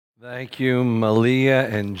Thank you, Malia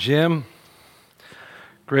and Jim.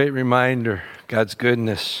 Great reminder, God's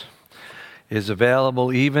goodness is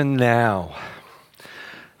available even now.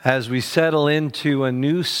 As we settle into a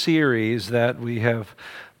new series that we have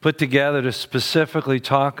put together to specifically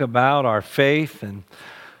talk about our faith and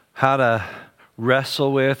how to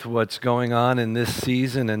wrestle with what's going on in this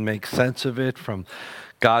season and make sense of it from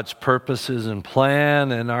God's purposes and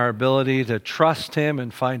plan and our ability to trust Him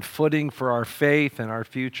and find footing for our faith and our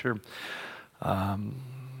future.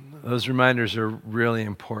 Those reminders are really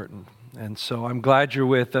important. And so I'm glad you're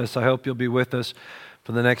with us. I hope you'll be with us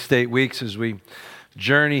for the next 8 weeks as we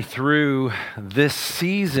journey through this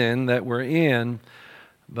season that we're in,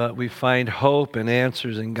 but we find hope and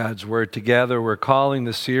answers in God's Word together. We're calling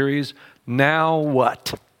the series, Now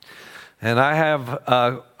What? And I have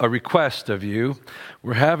a request of you.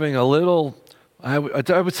 We're having a little, I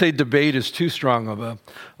would say debate is too strong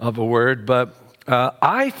of a word, but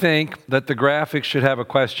I think that the graphics should have a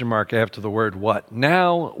question mark after the word what.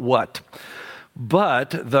 Now what?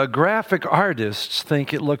 But the graphic artists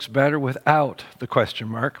think it looks better without the question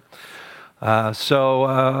mark.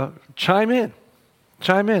 So chime in.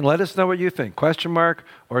 Let us know what you think. Question mark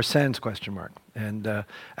or sans question mark. And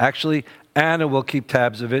actually, Anna will keep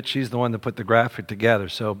tabs of it. She's the one that put the graphic together.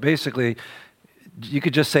 So basically, you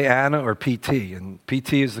could just say Anna or PT. And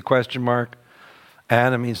PT is the question mark.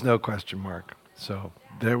 Anna means no question mark. So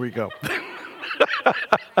there we go.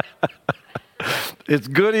 It's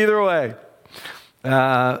good either way.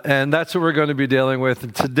 And that's what we're going to be dealing with.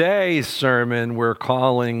 In today's sermon, we're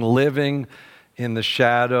calling Living in the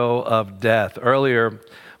Shadow of Death. Earlier,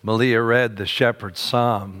 Malia read the Shepherd's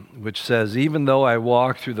Psalm, which says, "Even though I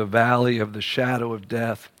walk through the valley of the shadow of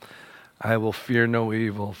death, I will fear no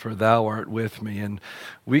evil, for thou art with me." And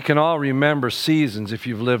we can all remember seasons, if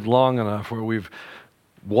you've lived long enough, where we've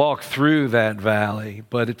walked through that valley,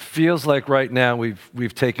 but it feels like right now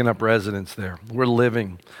we've taken up residence there. We're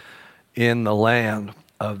living in the land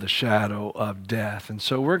of the shadow of death. And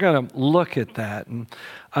so we're going to look at that. And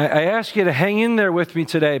I ask you to hang in there with me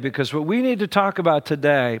today, because what we need to talk about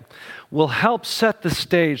today will help set the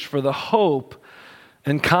stage for the hope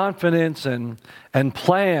and confidence and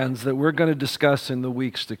plans that we're going to discuss in the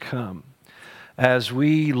weeks to come, as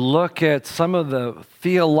we look at some of the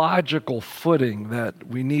theological footing that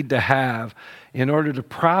we need to have in order to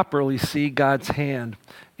properly see God's hand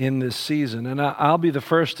in this season. And I'll be the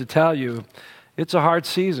first to tell you, it's a hard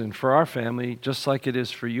season for our family, just like it is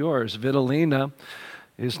for yours. Vitalina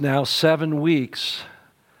is now 7 weeks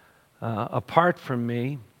apart from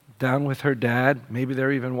me, down with her dad. Maybe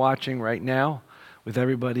they're even watching right now with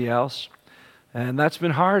everybody else. And that's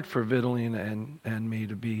been hard for Vitalina and me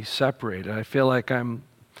to be separated. I feel like I'm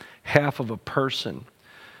half of a person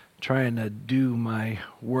trying to do my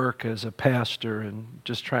work as a pastor and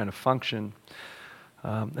just trying to function.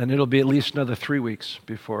 And it'll be at least another 3 weeks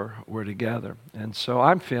before we're together. And so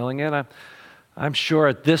I'm feeling it. I'm sure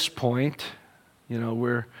at this point,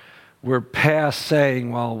 we're past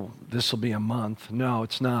saying, well, this will be a month. No,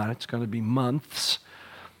 it's not. It's going to be months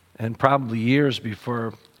and probably years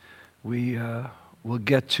before we will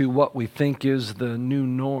get to what we think is the new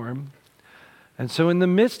norm. And so in the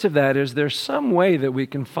midst of that, is there some way that we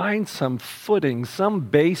can find some footing, some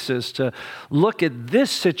basis to look at this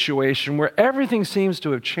situation where everything seems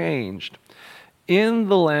to have changed in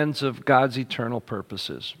the lens of God's eternal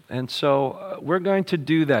purposes? And so we're going to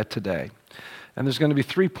do that today. And there's going to be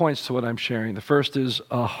 3 points to what I'm sharing. The first is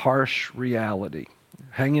a harsh reality.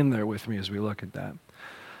 Hang in there with me as we look at that.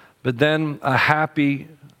 But then a happy,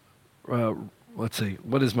 let's see,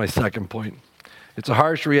 what is my second point? It's a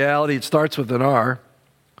harsh reality. It starts with an R.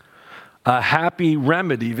 A happy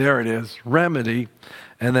remedy. There it is. Remedy.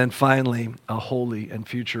 And then finally, a holy and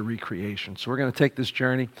future recreation. So we're going to take this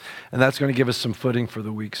journey, and that's going to give us some footing for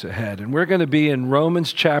the weeks ahead. And we're going to be in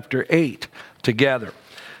Romans chapter 8 together.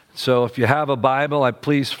 So if you have a Bible,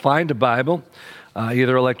 please find a Bible,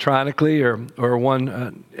 either electronically or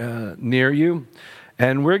one near you.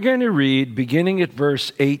 And we're going to read beginning at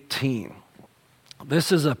verse 18.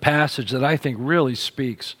 This is a passage that I think really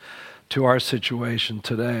speaks to our situation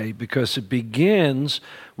today, because it begins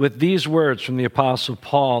with these words from the Apostle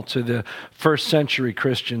Paul to the first century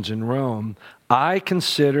Christians in Rome. "I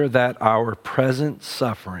consider that our present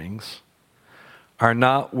sufferings are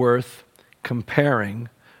not worth comparing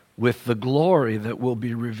with the glory that will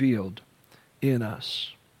be revealed in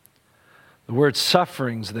us." The word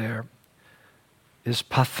sufferings there is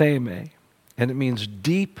patheme, and it means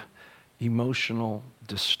deep emotional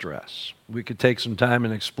distress. We could take some time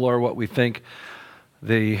and explore what we think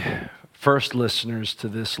the first listeners to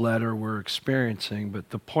this letter were experiencing.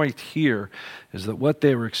 But the point here is that what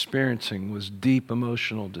they were experiencing was deep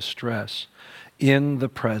emotional distress in the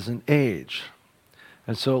present age.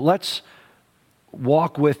 And so let's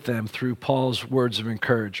walk with them through Paul's words of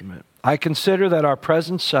encouragement. I consider that our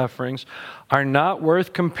present sufferings are not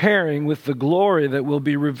worth comparing with the glory that will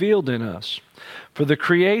be revealed in us. For the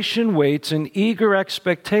creation waits in eager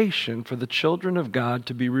expectation for the children of God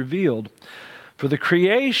to be revealed. For the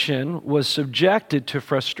creation was subjected to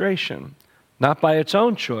frustration, not by its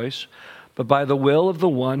own choice, but by the will of the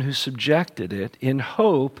one who subjected it, in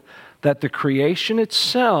hope that the creation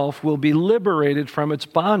itself will be liberated from its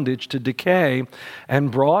bondage to decay and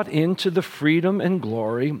brought into the freedom and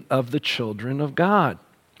glory of the children of God.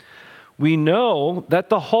 We know that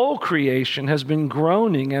the whole creation has been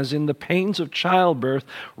groaning as in the pains of childbirth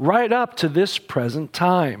right up to this present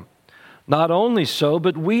time. Not only so,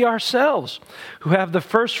 but we ourselves, who have the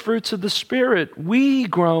first fruits of the Spirit, we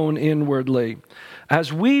groan inwardly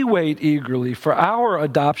as we wait eagerly for our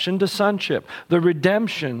adoption to sonship, the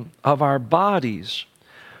redemption of our bodies.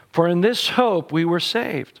 For in this hope we were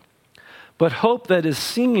saved. But hope that is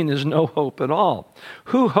seen is no hope at all.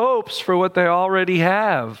 Who hopes for what they already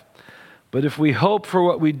have? But if we hope for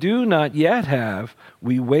what we do not yet have,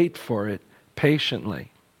 we wait for it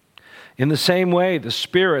patiently. In the same way, the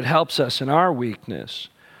Spirit helps us in our weakness.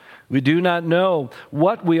 We do not know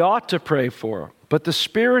what we ought to pray for, but the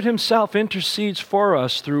Spirit Himself intercedes for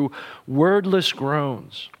us through wordless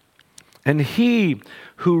groans. And He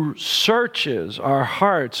who searches our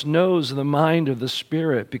hearts knows the mind of the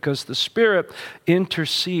Spirit, because the Spirit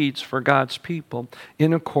intercedes for God's people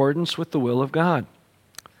in accordance with the will of God.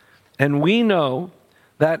 And we know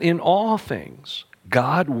that in all things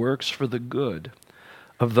God works for the good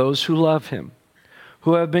of those who love Him,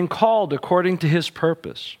 who have been called according to His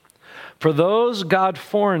purpose. For those God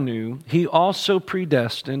foreknew, He also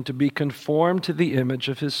predestined to be conformed to the image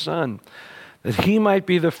of His Son, that He might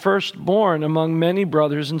be the firstborn among many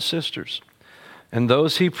brothers and sisters. And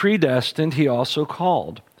those He predestined, He also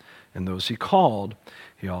called. And those He called,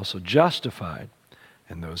 He also justified.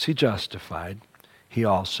 And those He justified, He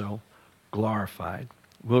also glorified.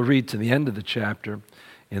 We'll read to the end of the chapter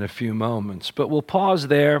in a few moments, but we'll pause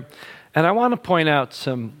there, and I want to point out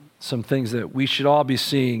some things that we should all be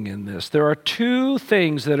seeing in this. There are two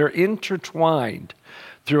things that are intertwined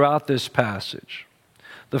throughout this passage.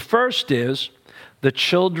 The first is the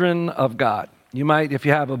children of God. You might, if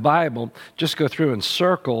you have a Bible, just go through and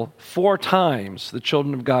circle 4 times the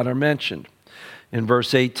children of God are mentioned. In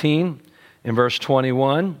verse 18, in verse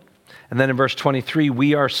 21, and then in verse 23,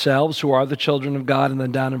 we ourselves who are the children of God, and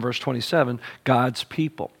then down in verse 27, God's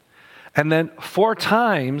people. And then 4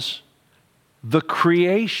 times, the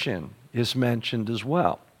creation is mentioned as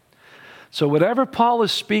well. So whatever Paul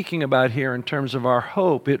is speaking about here in terms of our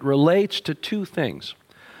hope, it relates to 2 things.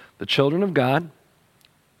 The children of God,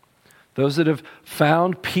 those that have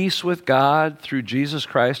found peace with God through Jesus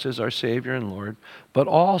Christ as our Savior and Lord, but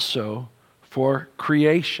also for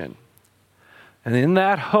creation. And in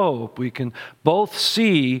that hope, we can both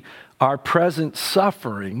see our present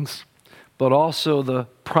sufferings, but also the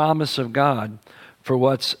promise of God for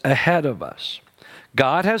what's ahead of us.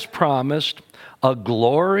 God has promised a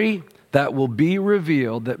glory that will be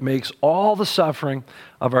revealed that makes all the suffering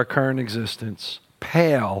of our current existence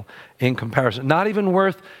pale in comparison, not even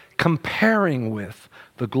worth comparing with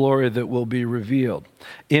the glory that will be revealed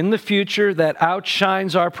in the future that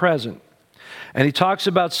outshines our present. And he talks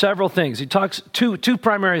about several things. He talks two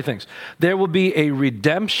primary things. There will be a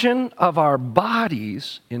redemption of our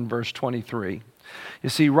bodies in verse 23. You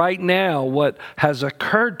see, right now, what has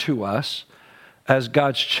occurred to us as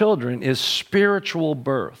God's children is spiritual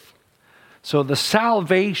birth. So the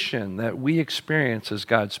salvation that we experience as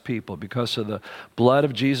God's people because of the blood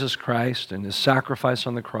of Jesus Christ and His sacrifice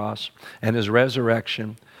on the cross and His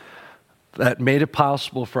resurrection, that made it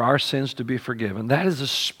possible for our sins to be forgiven. That is a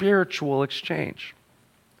spiritual exchange.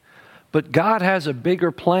 But God has a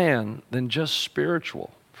bigger plan than just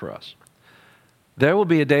spiritual for us. There will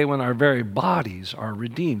be a day when our very bodies are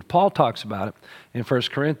redeemed. Paul talks about it in 1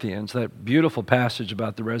 Corinthians, that beautiful passage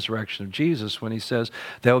about the resurrection of Jesus, when he says,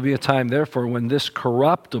 there will be a time, therefore, when this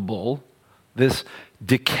corruptible, this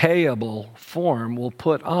decayable form will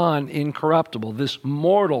put on incorruptible. This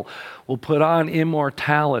mortal will put on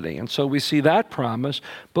immortality. And so we see that promise,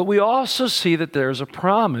 but we also see that there's a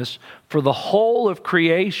promise for the whole of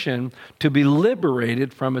creation to be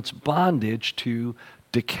liberated from its bondage to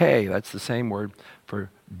decay. That's the same word for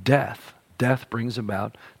death. Death brings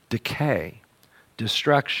about decay,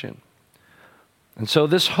 destruction. And so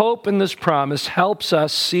this hope and this promise helps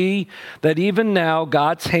us see that even now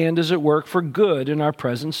God's hand is at work for good in our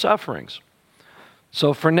present sufferings.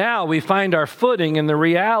 So for now, we find our footing in the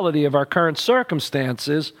reality of our current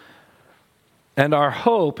circumstances and our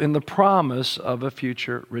hope in the promise of a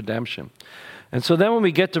future redemption. And so then when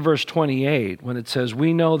we get to verse 28, when it says,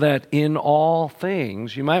 we know that in all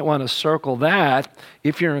things, you might want to circle that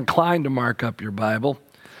if you're inclined to mark up your Bible.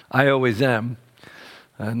 I always am.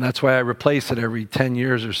 And that's why I replace it every 10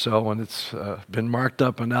 years or so when it's been marked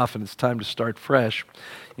up enough and it's time to start fresh.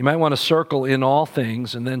 You might want to circle in all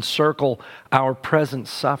things and then circle our present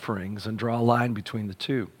sufferings and draw a line between the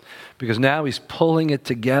two. Because now he's pulling it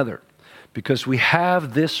together. Because we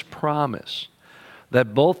have this promise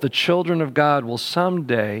that both the children of God will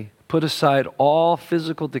someday put aside all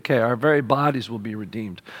physical decay. Our very bodies will be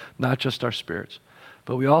redeemed, not just our spirits.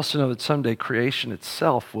 But we also know that someday creation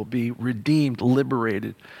itself will be redeemed,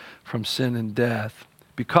 liberated from sin and death.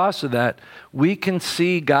 Because of that, we can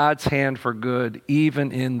see God's hand for good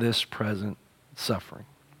even in this present suffering.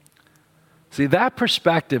 See, that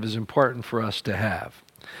perspective is important for us to have.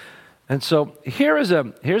 And so here's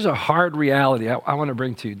a hard reality I want to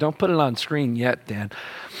bring to you. Don't put it on screen yet, Dan.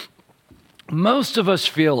 Most of us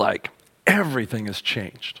feel like everything has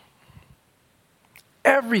changed.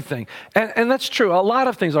 Everything. And that's true. A lot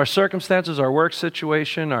of things, our circumstances, our work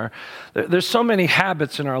situation, there's so many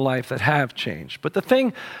habits in our life that have changed. But the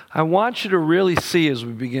thing I want you to really see as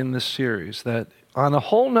we begin this series, that on a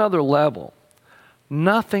whole nother level,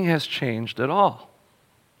 nothing has changed at all.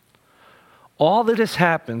 All that has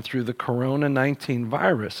happened through the Corona-19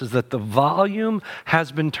 virus is that the volume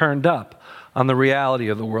has been turned up on the reality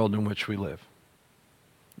of the world in which we live.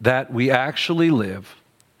 That we actually live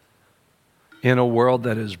in a world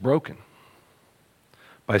that is broken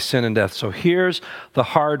by sin and death. So here's the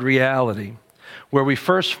hard reality where we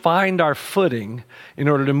first find our footing in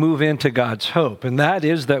order to move into God's hope. And that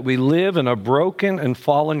is that we live in a broken and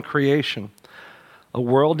fallen creation, a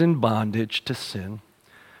world in bondage to sin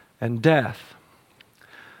and death.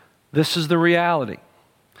 This is the reality.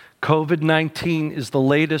 COVID-19 is the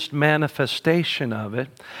latest manifestation of it,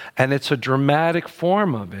 and it's a dramatic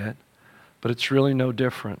form of it, but it's really no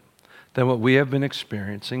different than what we have been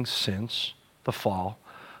experiencing since the fall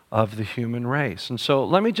of the human race. And so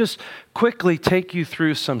let me just quickly take you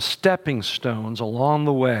through some stepping stones along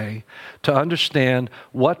the way to understand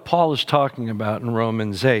what Paul is talking about in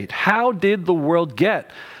Romans 8. How did the world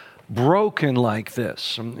get broken like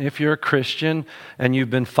this? If you're a Christian and you've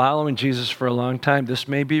been following Jesus for a long time, this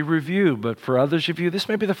may be review, but for others of you, this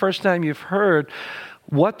may be the first time you've heard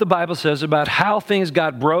what the Bible says about how things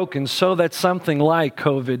got broken so that something like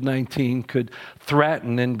COVID-19 could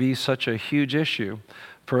threaten and be such a huge issue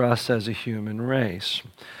for us as a human race.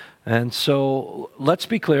 And so let's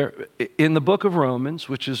be clear. In the book of Romans,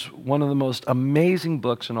 which is one of the most amazing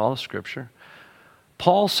books in all of Scripture,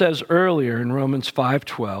 Paul says earlier in Romans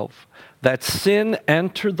 5:12 that sin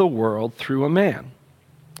entered the world through a man,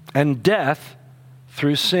 and death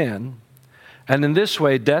through sin. And in this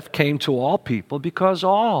way, death came to all people because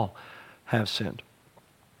all have sinned.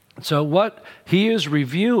 So what he is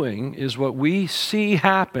reviewing is what we see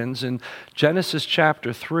happens in Genesis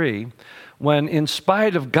chapter 3, when in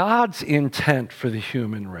spite of God's intent for the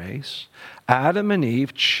human race, Adam and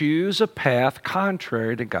Eve choose a path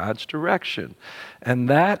contrary to God's direction. And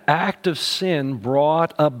that act of sin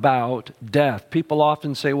brought about death. People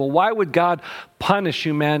often say, well, why would God punish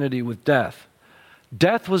humanity with death?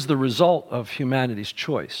 Death was the result of humanity's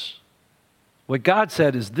choice. What God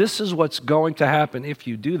said is, this is what's going to happen if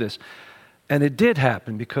you do this. And it did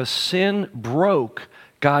happen because sin broke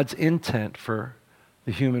God's intent for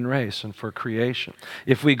the human race and for creation.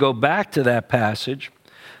 If we go back to that passage,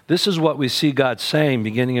 this is what we see God saying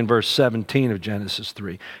beginning in verse 17 of Genesis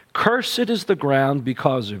 3. Cursed is the ground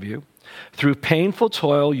because of you. Through painful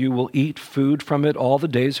toil you will eat food from it all the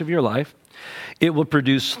days of your life. It will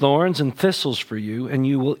produce thorns and thistles for you, and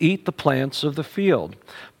you will eat the plants of the field.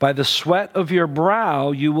 By the sweat of your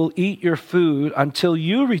brow you will eat your food until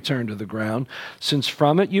you return to the ground, since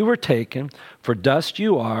from it you were taken, for dust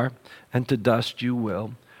you are, and to dust you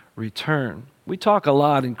will return. We talk a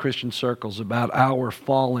lot in Christian circles about our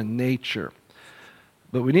fallen nature,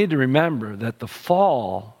 but we need to remember that the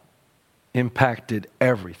fall impacted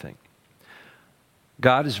everything.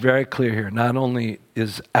 God is very clear here. Not only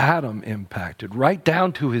is Adam impacted, right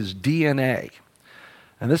down to his DNA.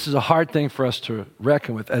 And this is a hard thing for us to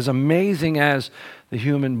reckon with. As amazing as the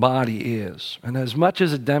human body is, and as much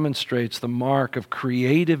as it demonstrates the mark of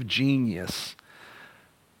creative genius,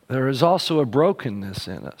 there is also a brokenness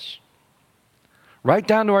in us. right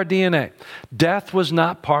down to our DNA. Death was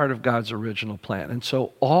not part of God's original plan, and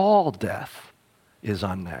so all death is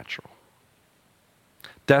unnatural.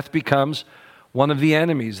 Death becomes one of the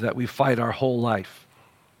enemies that we fight our whole life,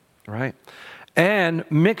 right? And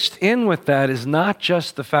mixed in with that is not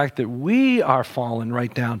just the fact that we are fallen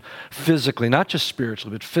right down physically, not just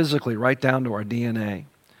spiritually, but physically right down to our DNA.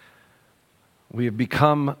 We have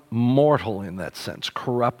become mortal in that sense,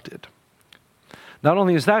 corrupted. Not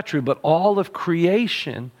only is that true, but all of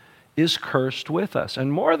creation is cursed with us.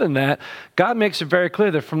 And more than that, God makes it very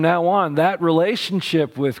clear that from now on, that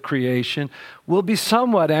relationship with creation will be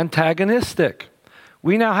somewhat antagonistic.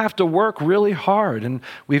 We now have to work really hard, and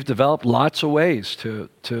we've developed lots of ways to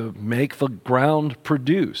make the ground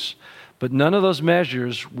produce. But none of those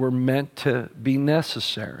measures were meant to be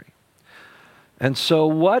necessary. And so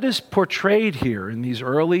what is portrayed here in these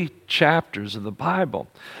early chapters of the Bible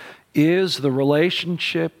is the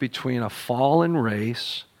relationship between a fallen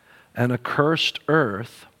race and a cursed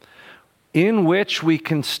earth, in which we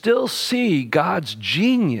can still see God's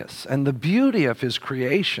genius and the beauty of his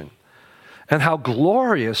creation, and how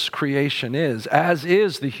glorious creation is, as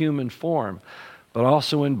is the human form. But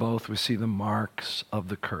also in both we see the marks of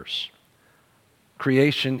the curse.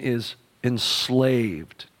 Creation is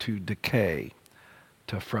enslaved to decay,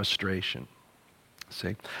 to frustration.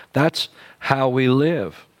 See, that's how we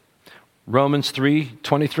live. Romans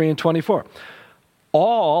 3:23 and 24.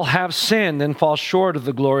 All have sinned and fall short of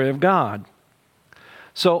the glory of God.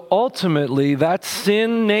 So ultimately, that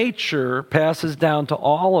sin nature passes down to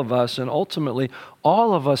all of us, and ultimately,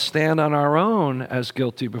 all of us stand on our own as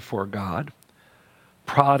guilty before God,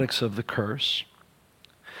 products of the curse.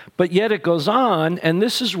 But yet it goes on, and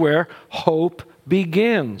this is where hope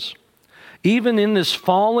begins. Even in this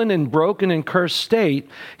fallen and broken and cursed state,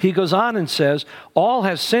 he goes on and says, all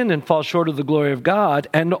have sinned and fall short of the glory of God,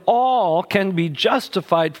 and all can be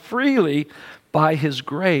justified freely by his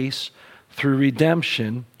grace through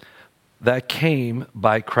redemption that came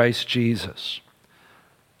by Christ Jesus.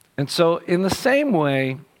 And so in the same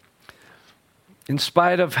way, in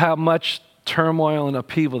spite of how much turmoil and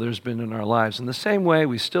upheaval there's been in our lives, in the same way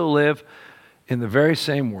we still live in the very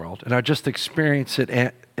same world and are just experiencing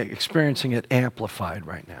it amplified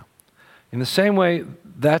right now. In the same way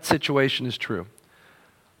that situation is true,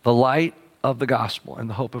 the light of the gospel and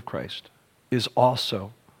the hope of Christ is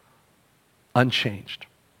also unchanged.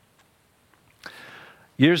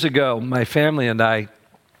 Years ago, my family and I,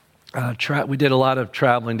 we did a lot of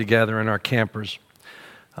traveling together in our campers,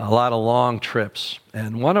 a lot of long trips.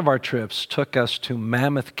 And one of our trips took us to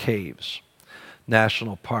Mammoth Caves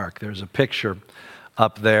National Park. There's a picture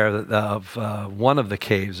up there of one of the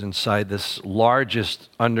caves inside this largest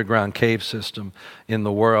underground cave system in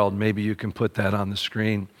the world. Maybe you can put that on the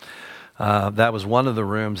screen. That was one of the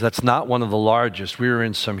rooms. That's not one of the largest. We were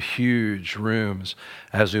in some huge rooms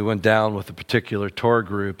as we went down with a particular tour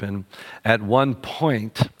group. And at one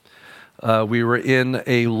point, we were in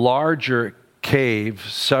a larger cave,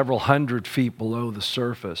 several hundred feet below the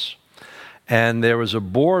surface. And there was a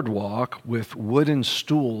boardwalk with wooden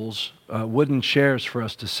stools, wooden chairs for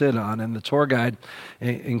us to sit on. And the tour guide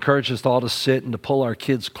encouraged us all to sit and to pull our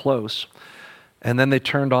kids close. And then they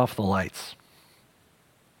turned off the lights,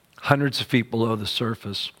 hundreds of feet below the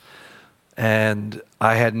surface. And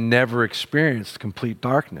I had never experienced complete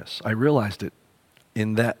darkness. I realized it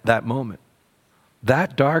in that moment.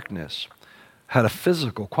 That darkness had a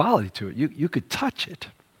physical quality to it. You could touch it.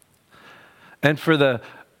 And for the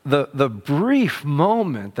brief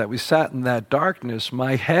moment that we sat in that darkness,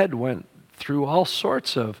 my head went through all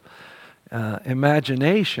sorts of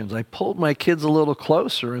imaginations. I pulled my kids a little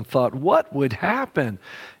closer and thought, what would happen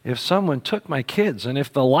if someone took my kids and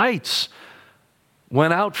if the lights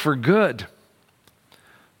went out for good?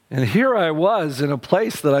 And here I was in a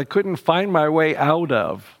place that I couldn't find my way out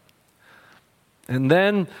of. And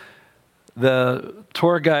then the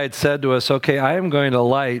tour guide said to us, okay, I am going to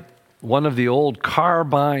light one of the old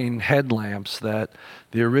carbine headlamps that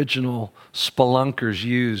the original spelunkers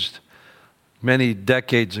used many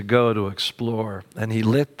decades ago to explore. And he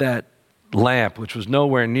lit that lamp, which was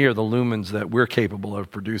nowhere near the lumens that we're capable of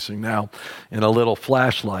producing now, in a little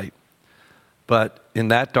flashlight. But in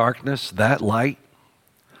that darkness, that light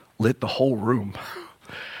lit the whole room.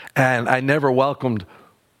 And I never welcomed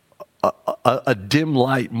a dim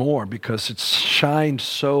light more because it shined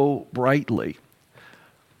so brightly.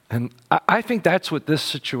 And I think that's what this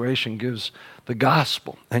situation gives the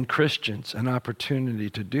gospel and Christians an opportunity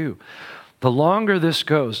to do. The longer this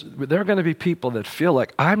goes, there are going to be people that feel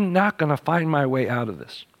like, I'm not going to find my way out of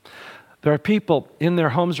this. There are people in their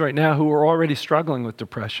homes right now who are already struggling with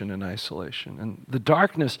depression and isolation. And the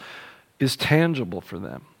darkness is tangible for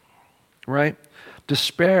them, right?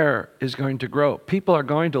 Despair is going to grow. People are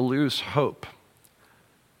going to lose hope.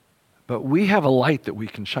 But we have a light that we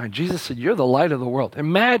can shine. Jesus said, you're the light of the world.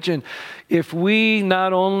 Imagine if we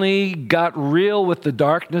not only got real with the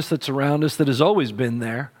darkness that's around us that has always been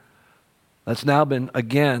there, that's now been,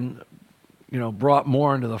 again, brought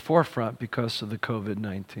more into the forefront because of the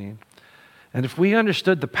COVID-19. And if we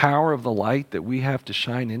understood the power of the light that we have to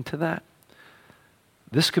shine into that,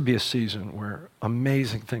 this could be a season where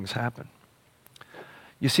amazing things happen.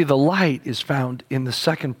 You see, the light is found in the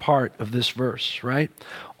second part of this verse, right?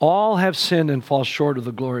 All have sinned and fall short of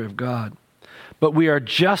the glory of God, but we are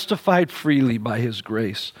justified freely by his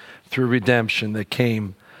grace through redemption that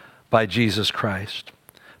came by Jesus Christ.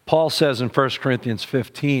 Paul says in 1 Corinthians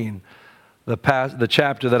 15, the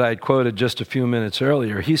chapter that I had quoted just a few minutes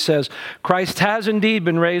earlier, he says, Christ has indeed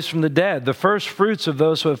been raised from the dead, the first fruits of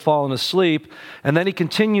those who have fallen asleep. And then he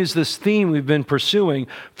continues this theme we've been pursuing.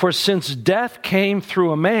 For since death came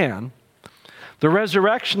through a man, the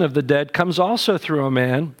resurrection of the dead comes also through a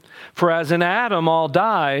man. For as in Adam all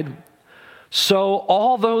died, so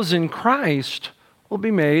all those in Christ will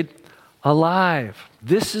be made alive.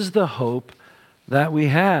 This is the hope that we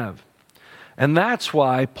have. And that's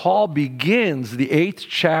why Paul begins the 8th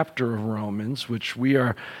chapter of Romans, which we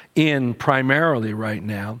are in primarily right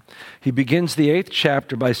now. He begins the 8th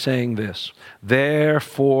chapter by saying this,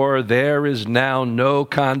 therefore there is now no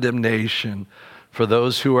condemnation for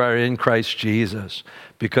those who are in Christ Jesus,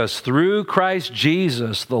 because through Christ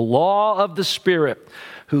Jesus, the law of the Spirit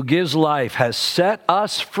who gives life has set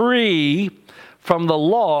us free from the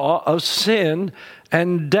law of sin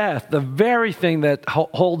and death, the very thing that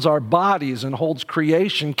holds our bodies and holds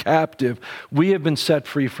creation captive, we have been set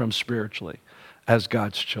free from spiritually as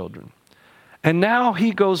God's children. And now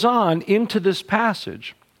he goes on into this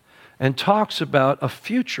passage and talks about a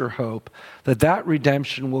future hope that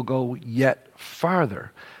redemption will go yet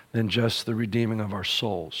farther than just the redeeming of our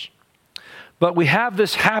souls. But we have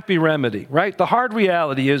this happy remedy, right? The hard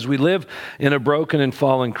reality is we live in a broken and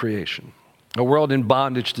fallen creation, a world in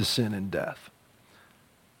bondage to sin and death.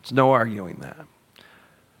 There's no arguing that.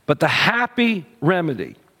 But the happy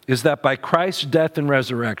remedy is that by Christ's death and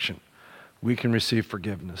resurrection, we can receive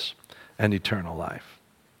forgiveness and eternal life.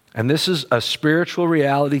 And this is a spiritual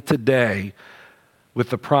reality today with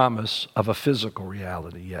the promise of a physical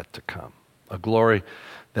reality yet to come. A glory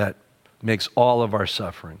that makes all of our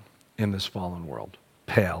suffering in this fallen world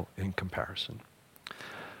pale in comparison.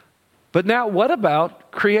 But now, what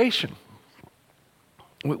about creation?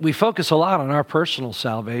 We focus a lot on our personal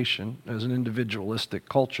salvation as an individualistic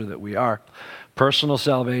culture that we are. Personal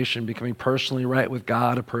salvation, becoming personally right with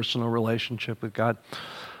God, a personal relationship with God.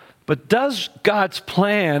 But does God's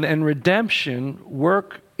plan and redemption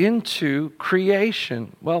work into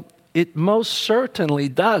creation? Well, it most certainly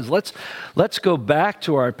does. Let's go back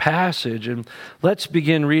to our passage and let's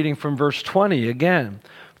begin reading from verse 20 again.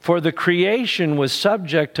 For the creation was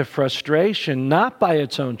subject to frustration, not by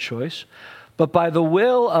its own choice, but by the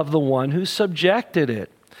will of the one who subjected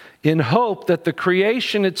it, in hope that the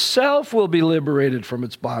creation itself will be liberated from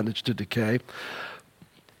its bondage to decay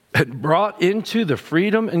and brought into the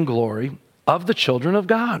freedom and glory of the children of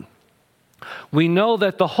God. We know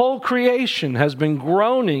that the whole creation has been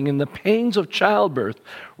groaning in the pains of childbirth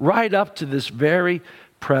right up to this very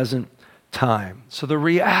present time. So the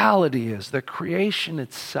reality is that creation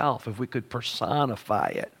itself, if we could personify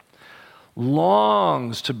it,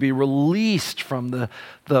 longs to be released from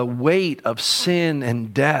the weight of sin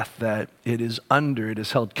and death that it is under, it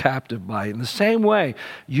is held captive by. In the same way,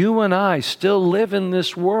 you and I still live in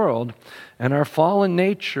this world, and our fallen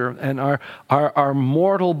nature and our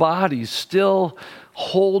mortal bodies still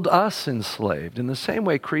hold us enslaved. In the same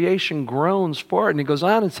way, creation groans for it. And he goes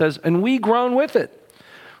on and says, and we groan with it.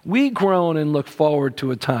 We groan and look forward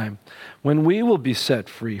to a time when we will be set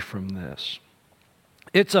free from this.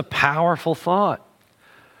 It's a powerful thought.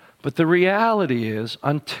 But the reality is,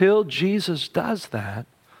 until Jesus does that,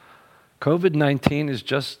 COVID-19 is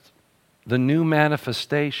just the new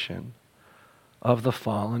manifestation of the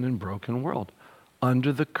fallen and broken world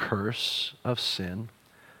under the curse of sin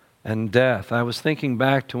and death. I was thinking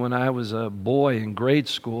back to when I was a boy in grade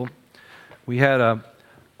school. We had a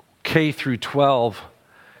K through 12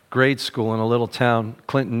 grade school in a little town,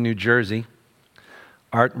 Clinton, New Jersey.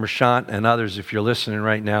 Art Merchant and others, if you're listening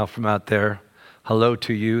right now from out there, hello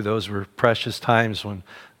to you. Those were precious times when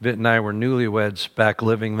Vit and I were newlyweds back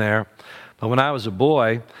living there. But when I was a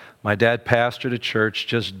boy, my dad pastored a church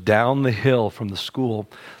just down the hill from the school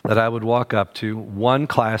that I would walk up to, one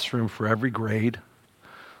classroom for every grade.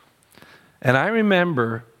 And I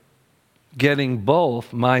remember getting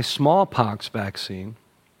both my smallpox vaccine.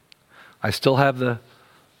 I still have the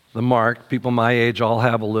mark. People my age all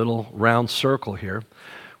have a little round circle here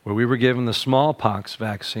where we were given the smallpox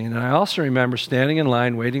vaccine. And I also remember standing in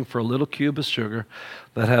line waiting for a little cube of sugar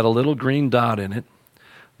that had a little green dot in it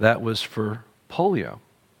that was for polio.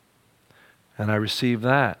 And I received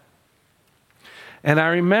that. And I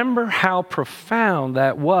remember how profound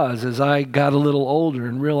that was as I got a little older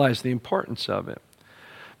and realized the importance of it.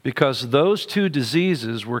 Because those two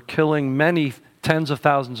diseases were killing many tens of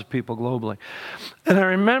thousands of people globally. And I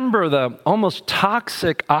remember the almost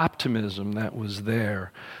toxic optimism that was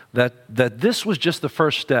there, that this was just the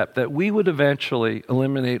first step, that we would eventually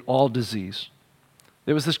eliminate all disease.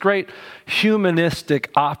 There was this great humanistic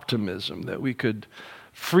optimism that we could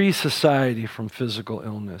free society from physical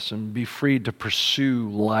illness and be free to pursue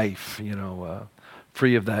life,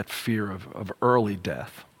 free of that fear of early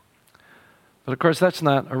death. But of course, that's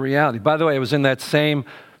not a reality. By the way, it was in that same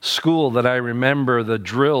school that I remember the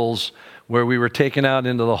drills where we were taken out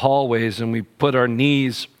into the hallways and we put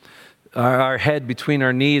our head between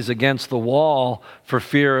our knees against the wall for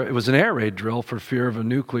fear, it was an air raid drill for fear of a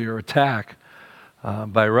nuclear attack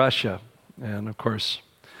by Russia. And of course,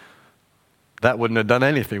 that wouldn't have done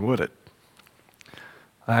anything, would it?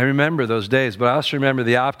 I remember those days, but I also remember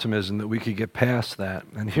the optimism that we could get past that.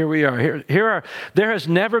 And here we are. There has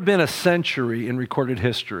never been a century in recorded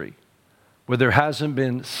history where there hasn't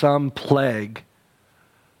been some plague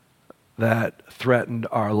that threatened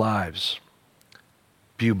our lives.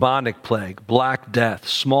 Bubonic plague, Black Death,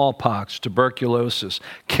 smallpox, tuberculosis,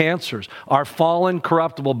 cancers, our fallen,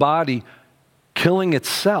 corruptible body killing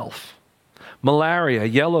itself. Malaria,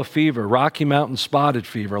 yellow fever, Rocky Mountain spotted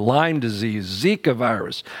fever, Lyme disease, Zika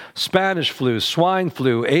virus, Spanish flu, swine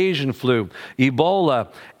flu, Asian flu,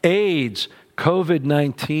 Ebola, AIDS,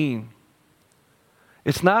 COVID-19.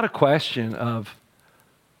 It's not a question of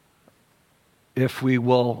if we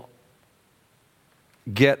will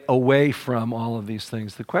get away from all of these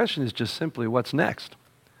things. The question is just simply what's next.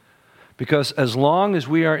 Because as long as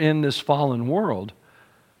we are in this fallen world,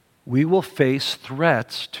 we will face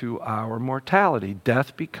threats to our mortality.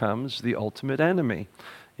 Death becomes the ultimate enemy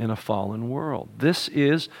in a fallen world. This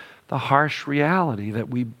is the harsh reality that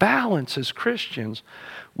we balance as Christians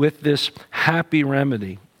with this happy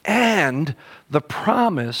remedy and the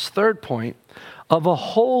promise, third point, of a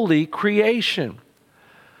holy creation.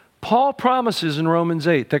 Paul promises in Romans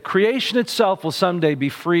 8 that creation itself will someday be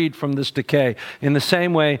freed from this decay. In the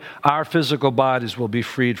same way, our physical bodies will be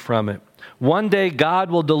freed from it. One day, God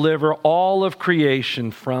will deliver all of creation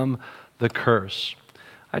from the curse.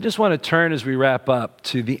 I just want to turn as we wrap up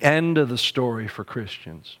to the end of the story for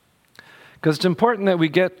Christians. Because it's important that we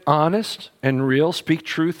get honest and real, speak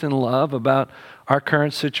truth in love about our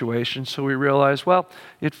current situation so we realize, well,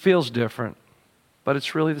 it feels different, but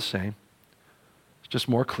it's really the same. It's just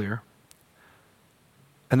more clear.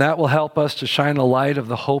 And that will help us to shine a light of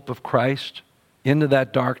the hope of Christ into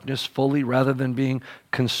that darkness fully rather than being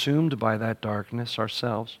consumed by that darkness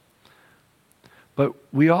ourselves. But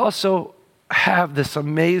we also have this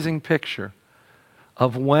amazing picture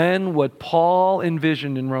of when what Paul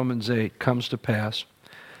envisioned in Romans 8 comes to pass.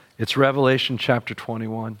 It's Revelation chapter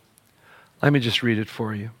 21. Let me just read it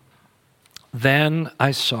for you. Then I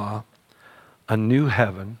saw a new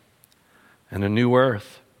heaven and a new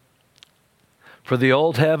earth. For the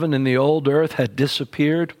old heaven and the old earth had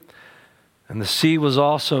disappeared, and the sea was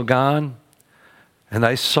also gone. And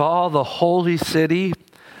I saw the holy city,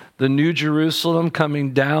 the new Jerusalem,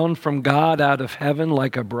 coming down from God out of heaven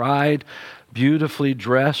like a bride beautifully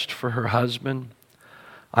dressed for her husband.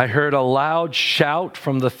 I heard a loud shout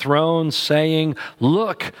from the throne saying,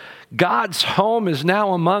 "Look, God's home is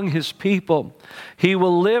now among his people. He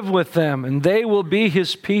will live with them, and they will be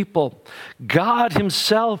his people. God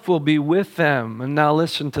himself will be with them." And now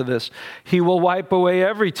listen to this. He will wipe away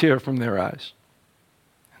every tear from their eyes.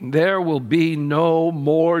 And there will be no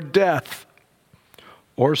more death,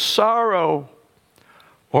 or sorrow,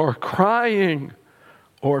 or crying,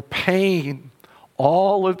 or pain.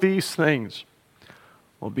 All of these things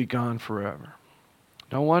will be gone forever.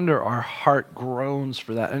 No wonder our heart groans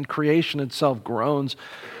for that. And creation itself groans.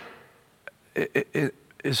 It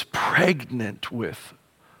is pregnant with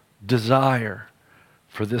desire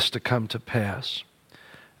for this to come to pass.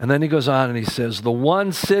 And then he goes on and he says, "The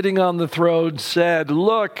one sitting on the throne said,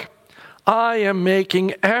 'Look, I am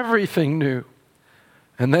making everything new.'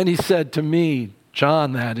 And then he said to me,"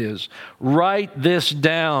 John that is, "Write this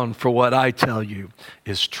down, for what I tell you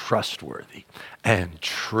is trustworthy and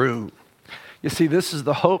true." You see, this is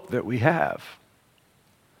the hope that we have.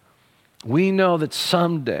 We know that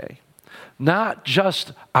someday not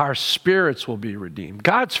just our spirits will be redeemed.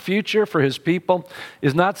 God's future for his people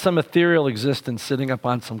is not some ethereal existence sitting up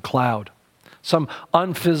on some cloud, some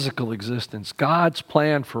unphysical existence. God's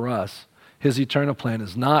plan for us, his eternal plan,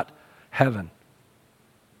 is not heaven.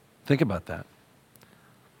 Think about that.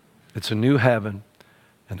 It's a new heaven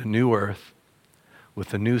and a new earth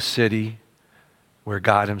with a new city where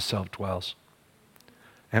God himself dwells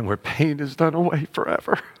and where pain is done away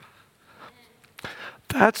forever.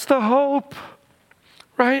 That's the hope,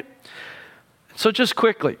 right? So just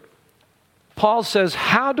quickly, Paul says,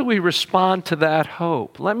 how do we respond to that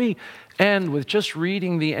hope? Let me end with just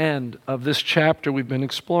reading the end of this chapter we've been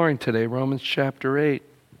exploring today, Romans chapter 8.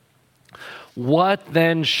 What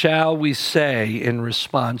then shall we say in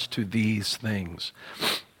response to these things?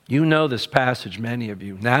 You know this passage, many of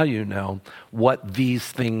you. Now you know what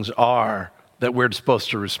these things are that we're supposed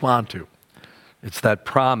to respond to. It's that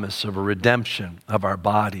promise of a redemption of our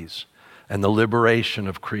bodies and the liberation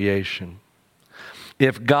of creation.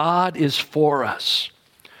 If God is for us,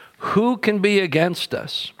 who can be against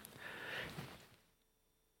us?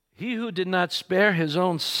 He who did not spare his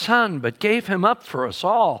own son, but gave him up for us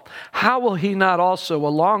all, how will he not also,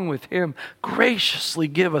 along with him, graciously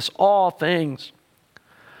give us all things?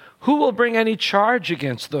 Who will bring any charge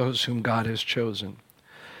against those whom God has chosen?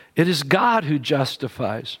 It is God who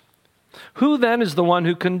justifies. Who then is the one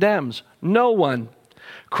who condemns? No one.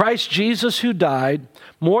 Christ Jesus, who died,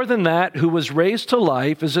 more than that, who was raised to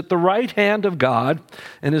life, is at the right hand of God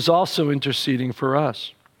and is also interceding for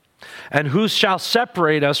us. And who shall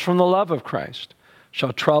separate us from the love of Christ?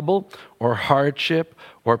 Shall trouble or hardship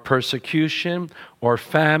or persecution or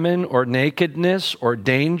famine or nakedness or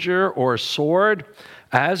danger or sword?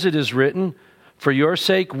 As it is written, for your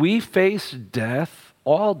sake we face death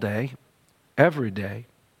all day, every day.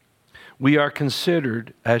 We are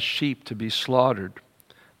considered as sheep to be slaughtered.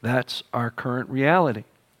 That's our current reality.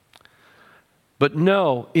 But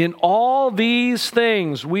no, in all these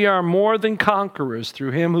things we are more than conquerors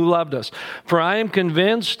through him who loved us. For I am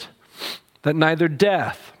convinced that neither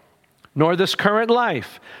death, nor this current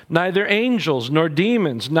life, neither angels nor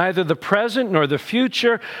demons, neither the present nor the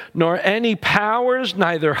future, nor any powers,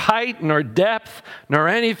 neither height nor depth, nor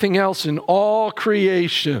anything else in all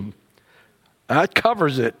creation, that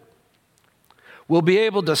covers it, will be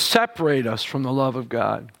able to separate us from the love of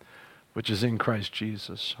God, which is in Christ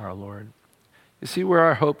Jesus our Lord. You see where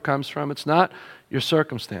our hope comes from? It's not your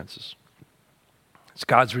circumstances. It's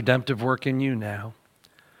God's redemptive work in you now,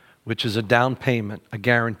 which is a down payment, a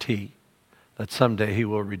guarantee that someday he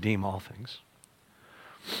will redeem all things.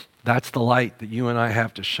 That's the light that you and I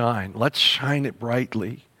have to shine. Let's shine it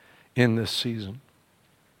brightly in this season.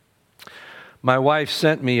 My wife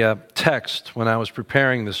sent me a text when I was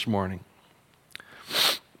preparing this morning.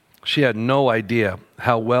 She had no idea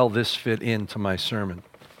how well this fit into my sermon.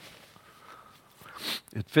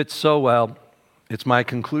 It fits so well, it's my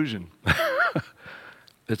conclusion.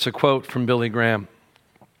 It's a quote from Billy Graham.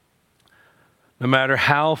 No matter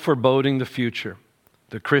how foreboding the future,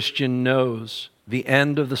 the Christian knows the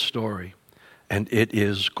end of the story, and it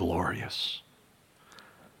is glorious.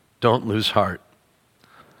 Don't lose heart.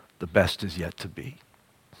 The best is yet to be.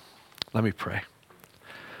 Let me pray.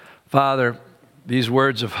 Father, these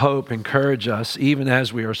words of hope encourage us even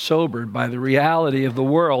as we are sobered by the reality of the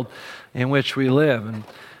world in which we live. And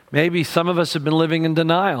maybe some of us have been living in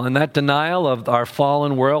denial, and that denial of our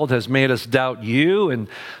fallen world has made us doubt you and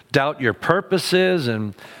doubt your purposes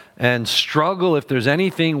and struggle if there's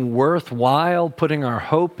anything worthwhile putting our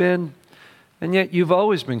hope in. And yet you've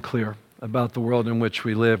always been clear about the world in which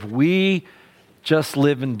we live. We just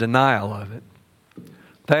live in denial of it.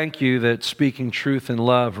 Thank you that speaking truth in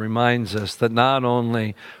love reminds us that not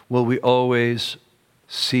only will we always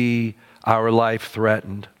see our life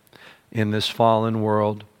threatened in this fallen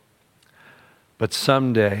world, but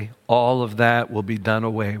someday all of that will be done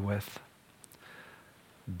away with.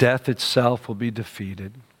 Death itself will be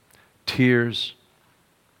defeated. Tears,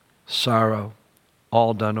 sorrow,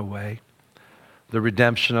 all done away. The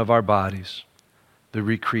redemption of our bodies, the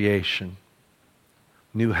recreation,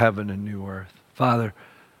 new heaven and new earth. Father,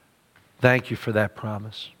 thank you for that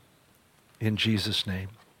promise. In Jesus' name,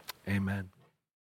 amen.